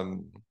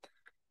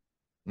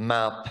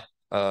map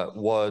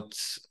what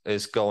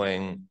is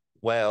going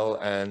well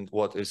and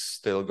what is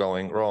still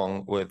going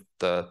wrong with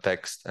the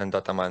text and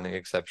data mining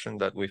exception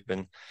that we've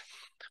been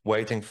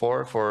waiting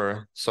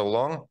for so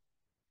long.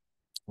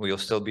 We'll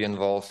still be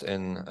involved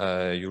in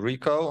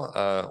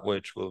Eurico,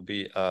 which will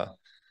be a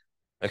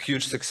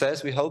huge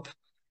success, we hope.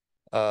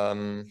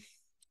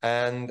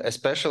 And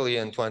especially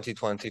in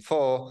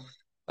 2024,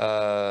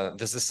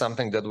 this is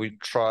something that we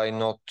try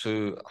not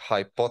to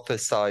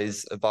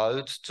hypothesize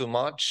about too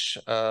much,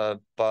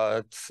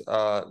 but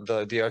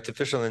the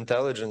Artificial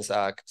Intelligence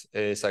Act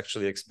is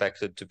actually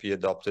expected to be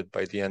adopted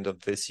by the end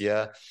of this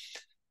year.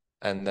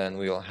 And then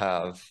we'll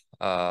have,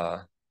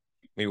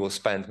 we will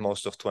spend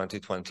most of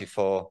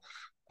 2024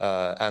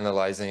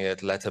 analyzing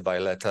it letter by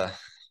letter,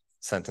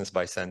 sentence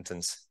by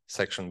sentence,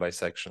 section by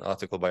section,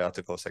 article by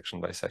article,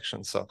 section by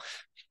section. So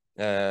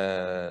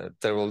there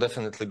will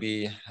definitely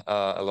be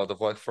a lot of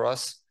work for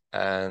us,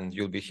 and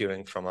you'll be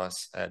hearing from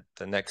us at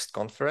the next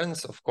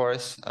conference, of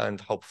course, and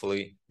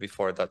hopefully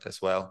before that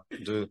as well.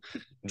 Do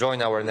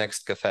join our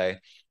next cafe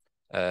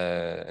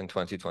in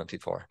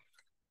 2024.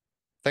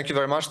 Thank you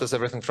very much. That's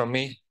everything from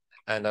me,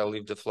 and I'll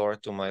leave the floor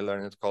to my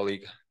learned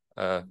colleague,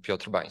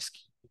 Piotr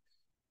Bański.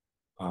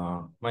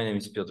 My name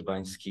is Piotr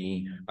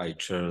Bański. I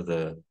chair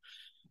the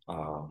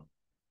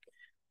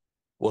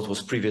what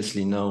was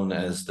previously known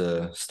as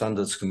the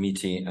Standards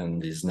Committee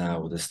and is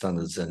now the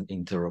Standards and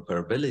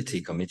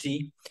Interoperability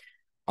Committee.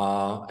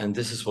 And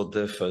this is what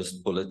the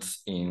first bullet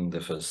in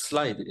the first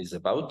slide is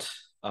about.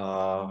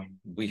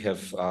 We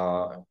have,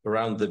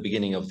 around the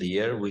beginning of the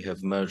year, we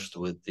have merged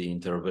with the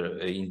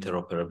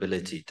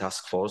interoperability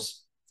task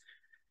force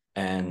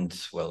and,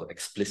 well,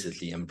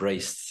 explicitly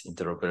embraced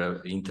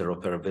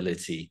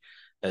interoperability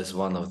as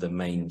one of the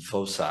main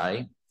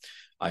foci.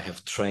 I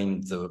have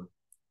trained the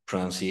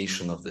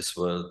pronunciation of this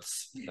word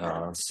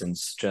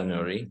since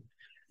January,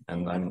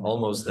 and I'm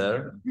almost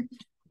there.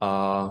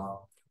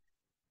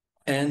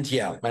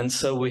 And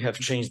so we have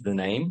changed the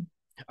name.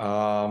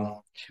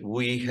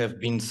 We have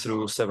been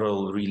through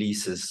several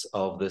releases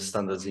of the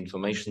standards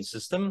information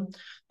system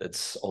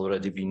that's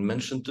already been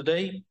mentioned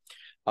today,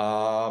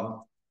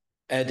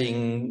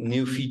 adding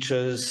new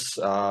features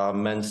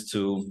meant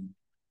to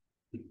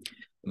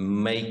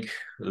make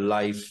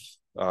life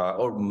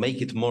or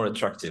make it more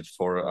attractive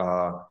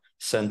for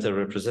center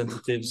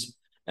representatives,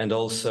 and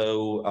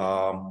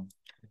also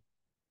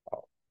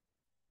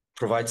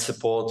provide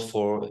support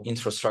for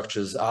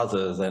infrastructures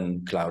other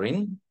than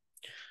CLARIN.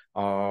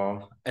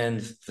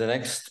 And the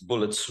next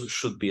bullet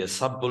should be a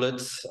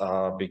sub-bullet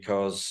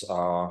because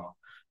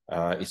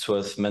it's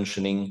worth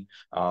mentioning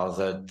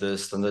that the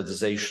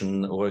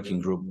standardization working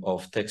group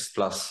of text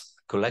plus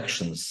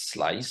collections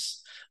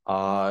slice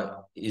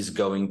is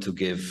going to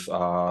give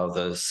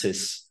the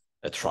CIS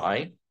a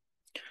try.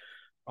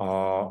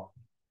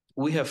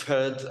 We have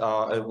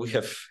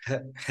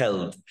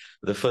held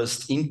the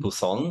first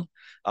input-on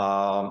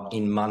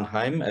in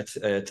Mannheim, at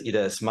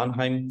IDS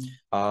Mannheim.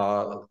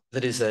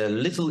 That is a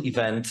little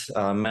event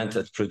meant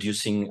at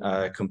producing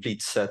a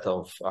complete set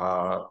of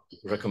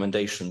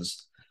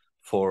recommendations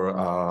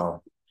for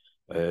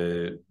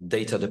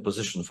data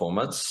deposition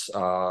formats.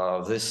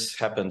 This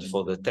happened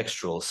for the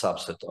textual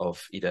subset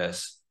of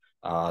IDS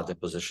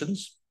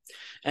depositions.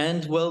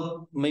 And,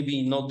 well,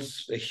 maybe not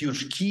a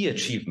huge key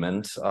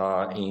achievement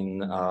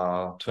in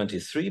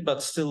 23,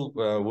 but still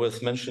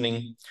worth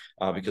mentioning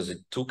because it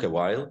took a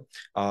while.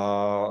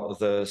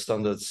 The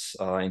standards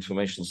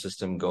information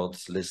system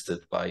got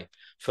listed by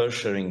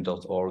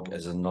fairsharing.org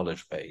as a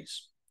knowledge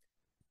base.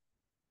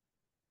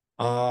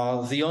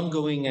 The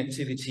ongoing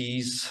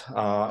activities,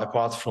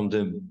 apart from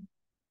the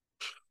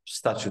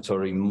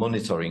statutory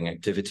monitoring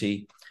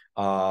activity,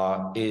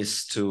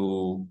 is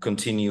to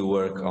continue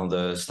work on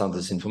the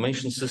standards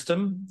information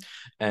system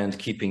and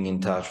keeping in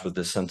touch with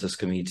the centers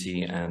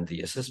committee and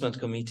the assessment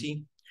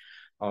committee.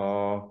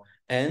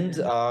 And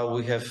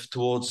we have,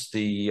 towards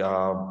the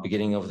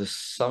beginning of the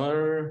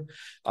summer,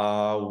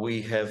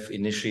 we have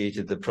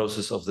initiated the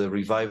process of the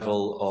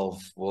revival of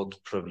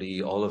what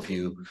probably all of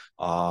you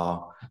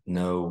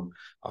know,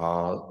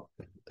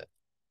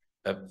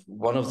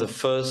 one of the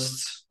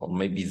first, or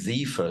maybe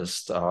the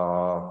first,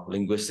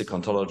 linguistic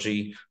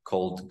ontology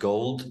called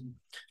GOLD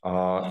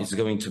is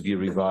going to be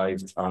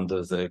revived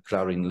under the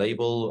CLARIN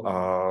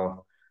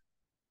label.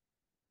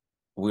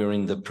 We're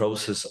in the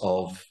process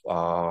of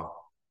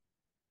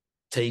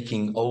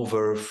taking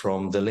over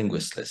from the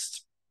linguist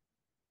list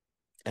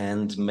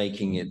and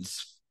making it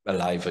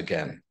alive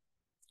again.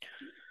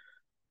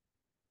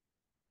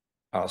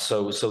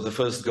 So the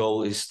first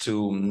goal is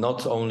to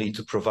not only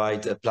to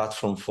provide a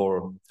platform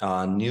for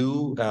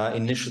new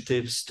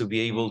initiatives to be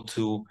able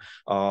to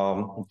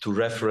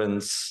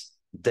reference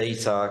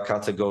data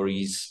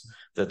categories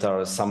that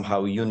are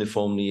somehow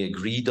uniformly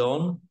agreed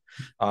on,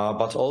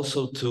 but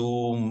also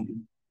to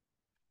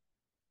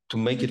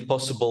make it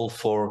possible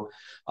for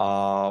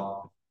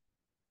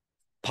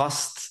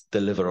past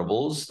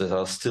deliverables that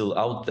are still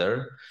out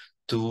there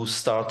to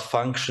start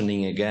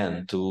functioning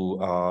again,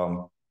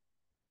 to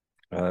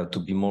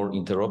be more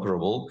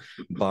interoperable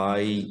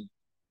by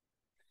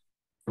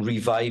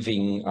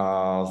reviving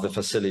the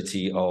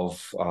facility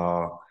of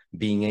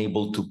being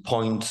able to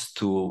point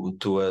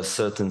to a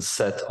certain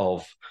set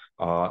of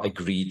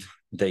agreed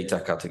data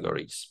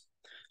categories.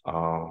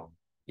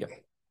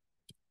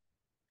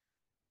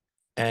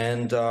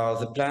 And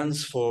the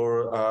plans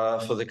for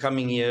the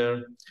coming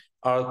year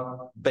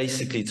are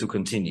basically to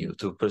continue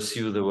to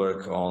pursue the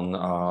work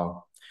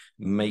on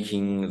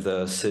making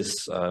the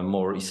CIS a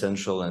more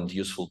essential and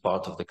useful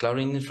part of the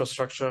CLARIN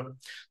infrastructure,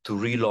 to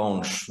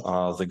relaunch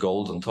the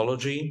GOLD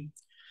ontology,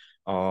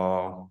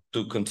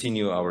 to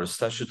continue our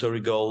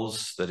statutory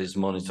goals, that is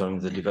monitoring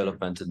the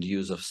development and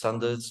use of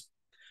standards,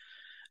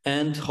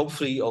 and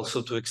hopefully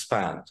also to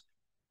expand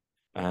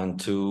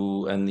and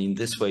in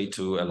this way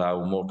to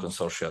allow more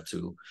consortia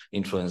to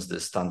influence the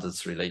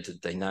standards related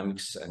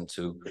dynamics and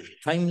to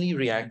timely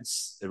react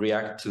to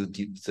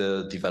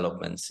the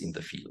developments in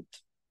the field.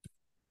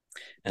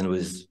 And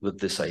with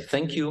this, I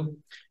thank you.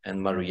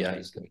 And Maria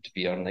is going to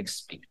be our next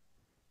speaker.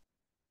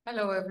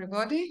 Hello,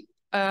 everybody.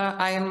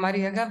 I am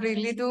Maria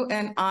Gavrilidou,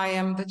 and I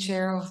am the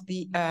chair of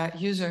the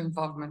User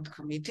Involvement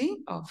Committee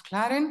of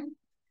CLARIN.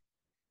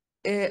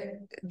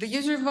 The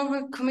User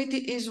Involvement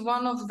Committee is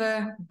one of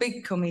the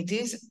big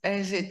committees,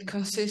 as it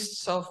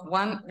consists of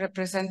one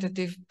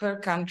representative per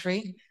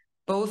country,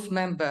 both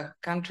member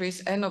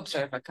countries and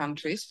observer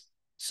countries.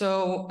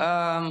 So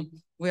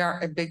We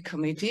are a big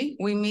committee.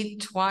 We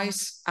meet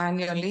twice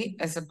annually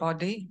as a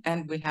body,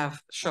 and we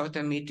have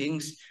shorter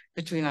meetings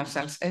between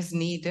ourselves as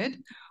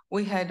needed.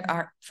 We had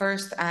our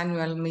first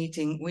annual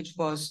meeting, which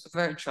was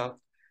virtual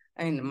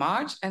in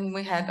March, and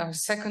we had our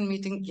second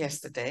meeting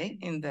yesterday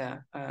in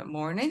the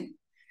morning.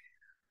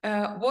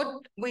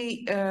 What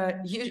we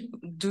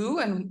do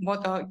and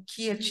what our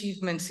key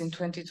achievements in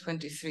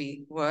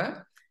 2023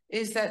 were,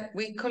 is that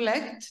we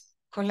collected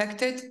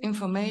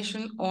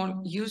information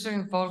on user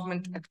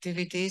involvement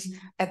activities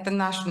at the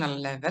national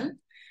level.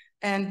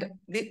 And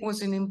it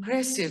was an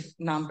impressive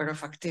number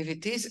of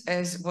activities,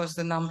 as was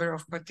the number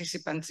of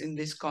participants in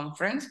this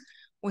conference.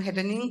 We had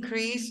an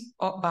increase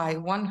by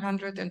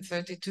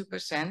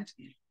 132%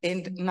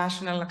 in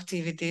national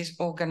activities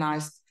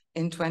organized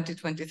in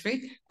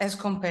 2023 as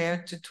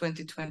compared to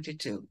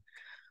 2022.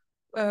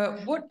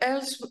 What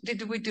else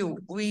did we do?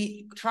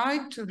 We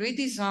tried to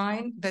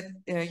redesign the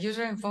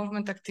user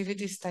involvement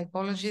activities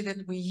typology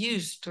that we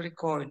use to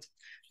record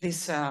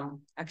these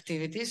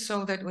activities,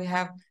 so that we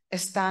have a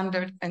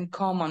standard and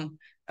common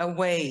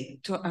way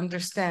to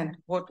understand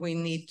what we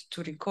need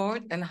to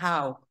record and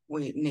how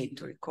we need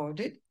to record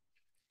it.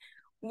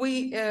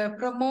 We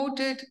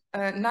promoted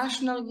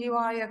national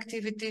UI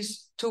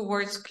activities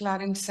towards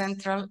CLARIN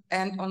Central,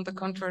 and on the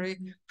contrary,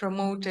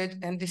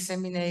 promoted and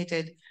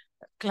disseminated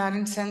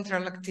CLARIN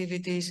Central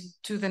activities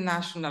to the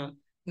national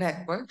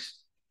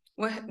networks.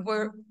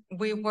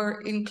 We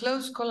were in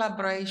close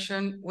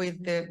collaboration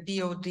with the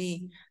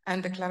BOD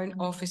and the CLARIN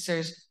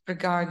officers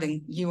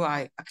regarding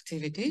UI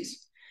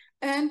activities.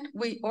 And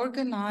we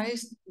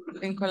organized,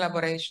 in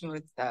collaboration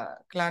with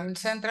CLARIN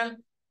Central,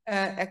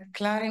 a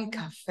CLARIN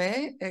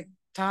Café, a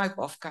type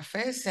of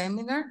café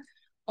seminar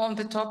on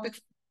the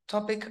topic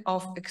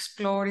of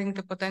exploring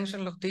the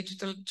potential of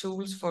digital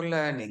tools for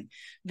learning.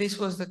 This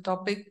was the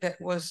topic that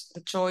was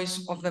the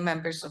choice of the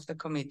members of the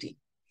committee.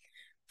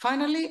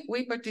 Finally,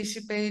 we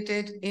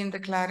participated in the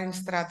CLARIN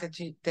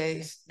Strategy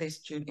Days this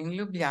June in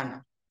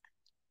Ljubljana.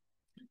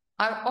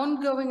 Our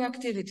ongoing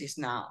activities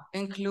now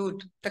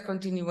include the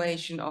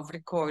continuation of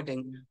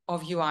recording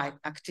of UI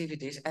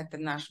activities at the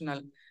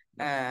national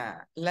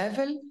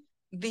level,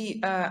 the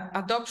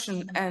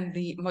adoption and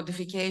the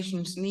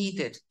modifications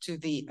needed to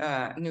the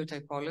new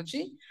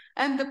typology,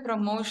 and the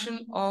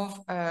promotion of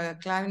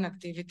CLARIN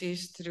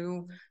activities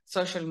through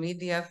social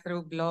media,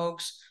 through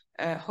blogs,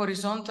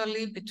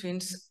 horizontally between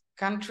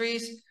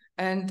countries,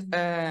 and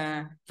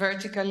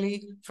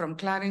vertically from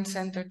CLARIN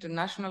Center to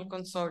national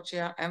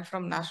consortia, and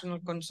from national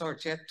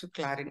consortia to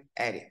CLARIN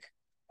ERIC.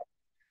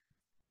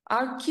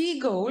 Our key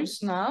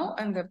goals now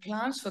and the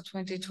plans for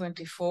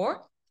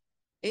 2024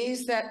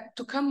 is that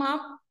to come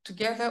up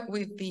together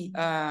with the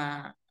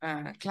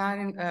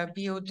CLARIN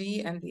BOD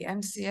and the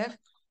NCF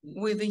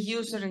with a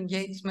user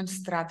engagement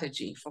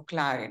strategy for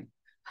CLARIN,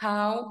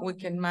 how we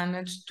can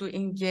manage to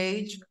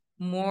engage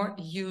more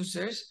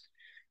users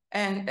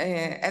and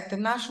at the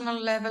national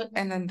level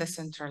and at the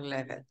central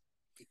level.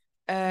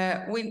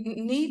 We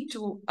need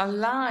to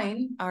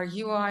align our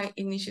UI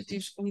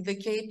initiatives with the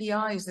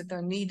KPIs that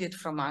are needed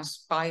from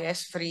us by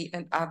S3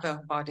 and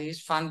other bodies,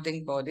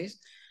 funding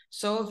bodies,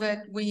 so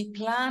that we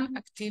plan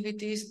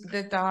activities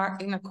that are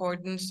in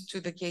accordance to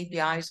the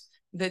KPIs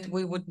that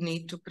we would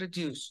need to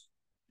produce.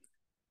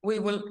 We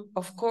will,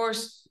 of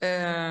course,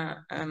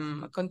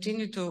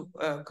 continue to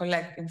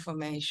collect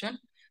information,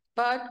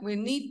 but we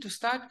need to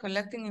start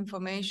collecting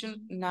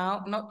information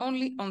now, not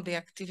only on the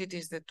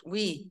activities that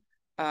we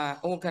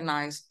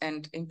organize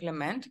and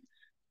implement,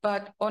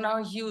 but on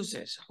our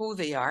users, who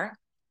they are,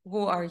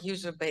 who our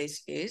user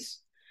base is,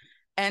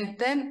 and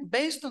then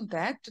based on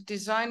that, to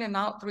design an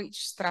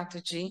outreach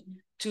strategy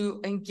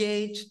to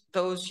engage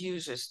those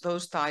users,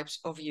 those types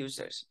of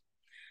users.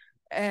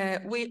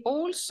 We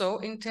also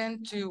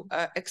intend to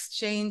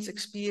exchange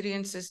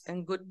experiences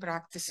and good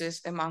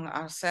practices among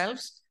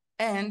ourselves,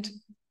 and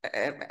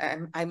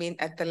I mean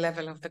at the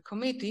level of the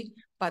committee,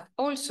 but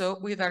also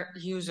with our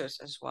users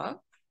as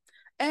well.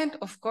 And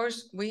of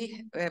course,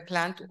 we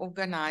plan to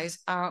organize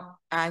our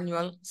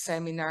annual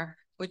seminar,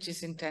 which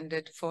is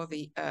intended for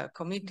the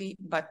committee,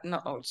 but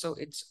not also,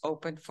 it's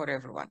open for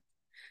everyone.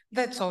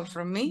 That's all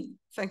from me.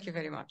 Thank you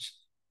very much.